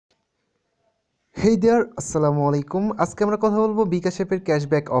হেই দেয়ার, আসসালামু আলাইকুম। আজকে আমরা কথা বলবো বিকাশ অ্যাপের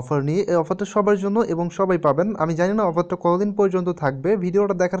ক্যাশব্যাক অফার নিয়ে। এই অফারটা সবার জন্য এবং সবাই পাবেন। আমি জানি না অফারটা কতদিন পর্যন্ত থাকবে।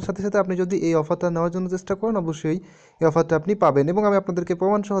 ভিডিওটা দেখার সাথে সাথে আপনি যদি এই অফারটা নেওয়ার জন্য চেষ্টা করেন, অবশ্যই এই অফারটা আপনি পাবেন এবং আমি আপনাদেরকে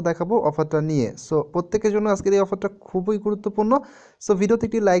প্রমাণ সহ দেখাবো অফারটা নিয়ে। সো প্রত্যেকের জন্য আজকের এই অফারটা খুবই গুরুত্বপূর্ণ। সো ভিডিওতে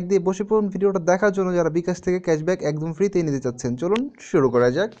একটি লাইক দিয়ে বসে পড়ুন ভিডিওটা দেখার জন্য, যারা বিকাশ থেকে ক্যাশব্যাক একদম ফ্রিতেই নিতে চাচ্ছেন। চলুন শুরু করা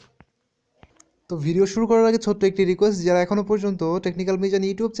যাক। তো ভিডিও শুরু করার আগে ছোট্ট একটি রিকোয়েস্ট, যারা এখনও পর্যন্ত টেকনিক্যাল মিজান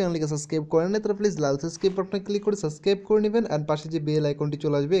ইউটিউব চ্যানেলকে সাবস্ক্রাইব করেন না, তারা প্লিজ লাল সাবস্ক্রাইব বাটনে ক্লিক করে সাবস্ক্রাইব করে নেবেন। অ্যান্ড পাশে যে বেল আইকনটি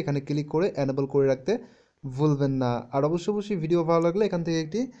চলে আসবে, এখানে ক্লিক করে অ্যানেবল করে রাখতে ভুলবেন না। আর অবশ্যই ভিডিও ভালো লাগলে এখান থেকে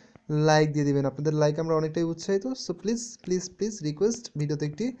একটি লাইক দিয়ে দিবেন। আপনাদের লাইক আমরা অনেকটাই উৎসাহিত। So please please please request, ভিডিওতে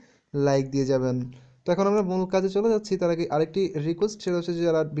একটি লাইক দিয়ে যাবেন। তো এখন আমরা মূল কাজে চলে যাচ্ছি। তার আগে আরেকটি রিকোয়েস্ট, সেটা হচ্ছে যে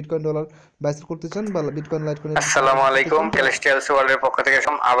যারা বিটকয়েন ডলার বাইসেল করতে চান বা বিটকয়েন লাইটকয়েন। আসসালামু আলাইকুম, ক্যালিস্টিয়ালস ওয়ার্ল্ডের পক্ষ থেকে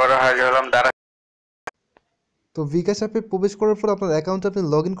আবারও হাজির হলাম। তো বিকাশ অ্যাপে প্রবেশ করার পর আপনার অ্যাকাউন্টে আপনি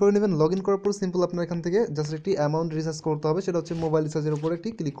লগ ইন করে নেবেন। লগ ইন করার পর সিম্পল আপনার এখান থেকে জাস্ট একটি অ্যামাউন্ট রিচার্জ করতে হবে, সেটা হচ্ছে মোবাইল রিচার্জের উপরে একটি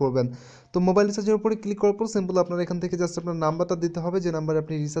ক্লিক করবেন। তো মোবাইল রিচার্জের উপরে ক্লিক করার পর সিম্পল আপনার এখান থেকে জাস্ট আপনার নাম্বারটা দিতে হবে, যে নাম্বারে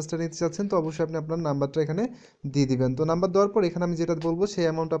আপনি রিচার্জটা নিতে চাচ্ছেন। তো অবশ্যই আপনি আপনার নাম্বারটা এখানে দিয়ে দিবেন। তো নাম্বার দেওয়ার পর এখানে আমি যেটা বলবো সেই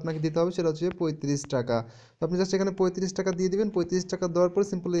অ্যামাউন্ট আপনাকে দিতে হবে, সেটা হচ্ছে 35 টাকা। তো আপনি জাস্ট এখানে 35 টাকা দিয়ে দিবেন। 35 টাকা দেওয়ার পর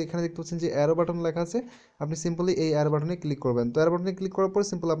সিম্পলি এখানে দেখতে পাচ্ছেন যে অ্যারো বাটন লেখা আছে, আপনি সিম্পলি এই অ্যারো বাটনে ক্লিক করবেন। তো অ্যারো বাটনে ক্লিক করার পর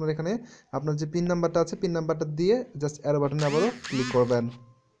সিম্পল আপনার এখানে আপনার যে পিন নাম্বারটা আছে, পিন নাম্বারটা দিয়ে জাস্ট অ্যারো বাটনে আবারও ক্লিক করবেন।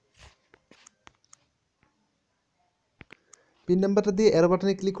 পিন নাম্বারটা দিয়ে অ্যারো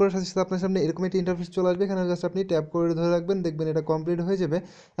বাটনে ক্লিক করার সাথে সাথে আপনার সামনে এরকম একটি ইন্টারফেস চলে আসবে। এখানে জাস্ট আপনি ট্যাপ করে ধরে রাখবেন, দেখবেন এটা কমপ্লিট হয়ে যাবে।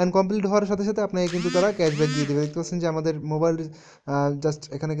 অ্যান্ড কমপ্লিট হওয়ার সাথে সাথে আপনাকে কিন্তু তারা ক্যাশব্যাক দিয়ে দেবে। দেখতে পাচ্ছেন যে আমাদের মোবাইল জাস্ট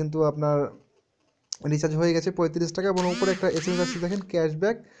এখানে কিন্তু আপনার রিচার্জ হয়ে গেছে 35 টাকা এবং উপরে একটা এসএমএস আসছে, দেখেন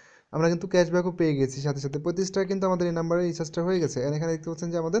ক্যাশব্যাক। আমরা কিন্তু ক্যাশব্যাকও পেয়ে গেছি সাথে সাথে। 35 টাকা কিন্তু আমাদের এই নাম্বারে রিচার্জটা হয়ে গেছে। আর এখানে দেখতে পাচ্ছেন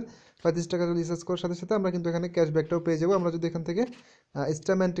যে আমাদের 35 টাকা রিচার্জ করার সাথে সাথে আমরা কিন্তু এখানে ক্যাশব্যাকটাও পেয়ে যাবো। আমরা যদি এখান থেকে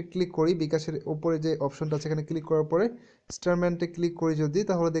স্টারমেন্টে ক্লিক করি, বিকাশের উপরে যে অপশনটা আছে এখানে ক্লিক করার পরে স্টারমেন্টে ক্লিক করি যদি,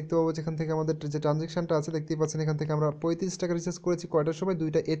 তাহলে দেখতে পাবো যেখান থেকে আমাদের যে ট্রানজ্যাকশনটা আছে দেখতেই পাচ্ছেন, এখান থেকে আমরা 35 টাকা রিচার্জ করেছি কয়টার সময়,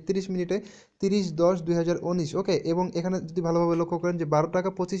 2:31 30/10/2019। ওকে, এবং এখানে যদি ভালোভাবে লক্ষ্য করেন যে 12 টাকা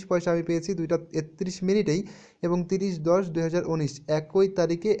 25 পয়সা আমি পেয়েছি 2:31 এবং 30/10/2019 একই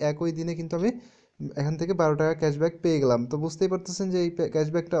তারিখে একই দিনে কিন্তু আমি এখান থেকে 12 টাকা ক্যাশব্যাক পেয়ে গেলাম। তো বুঝতেই পারতেছেন যে এই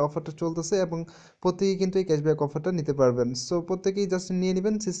ক্যাশব্যাকটা অফারটা চলতেছে এবং প্রত্যেকেই কিন্তু এই ক্যাশব্যাক অফারটা নিতে পারবেন। সো প্রত্যেকেই জাস্ট নিয়ে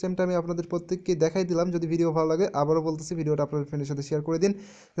নেবেন। সিস্টেমটা আমি আপনাদের প্রত্যেককে দেখাই দিলাম। যদি ভিডিও ভালো লাগে, আবারও বলতেছি, ভিডিওটা আপনার ফ্রেন্ডের সাথে শেয়ার করে দিন,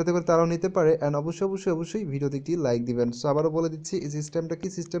 যাতে করে তারাও নিতে পারে। অ্যান্ড অবশ্যই ভিডিওতে একটি লাইক দিবেন। সো আবারও বলে দিচ্ছি এই সিস্টেমটা কি।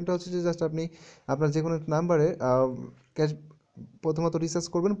 সিস্টেমটা হচ্ছে যে জাস্ট আপনি আপনার যে কোনো নাম্বারে ক্যাশ প্রথমত রিচার্জ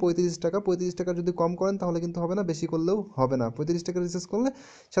করবেন 35 টাকা। 35 টাকা যদি কম করেন তাহলে কিন্তু হবে না, বেশি করলেও হবে না। 35 টাকা রিচার্জ করলে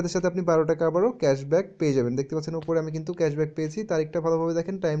সাথে সাথে আপনি 12 টাকা আবারও ক্যাশব্যাক পেয়ে যাবেন। দেখতে পাচ্ছেন উপরে আমি কিন্তু ক্যাশব্যাক পেয়েছি। তারিখটা ভালোভাবে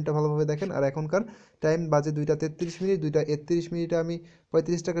দেখেন, টাইমটা ভালোভাবে দেখেন। আর এখনকার টাইম বাজে 2:33। 2:31 আমি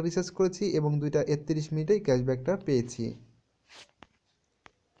 35 টাকা রিচার্জ করেছি এবং 2:31 ক্যাশব্যাকটা পেয়েছি।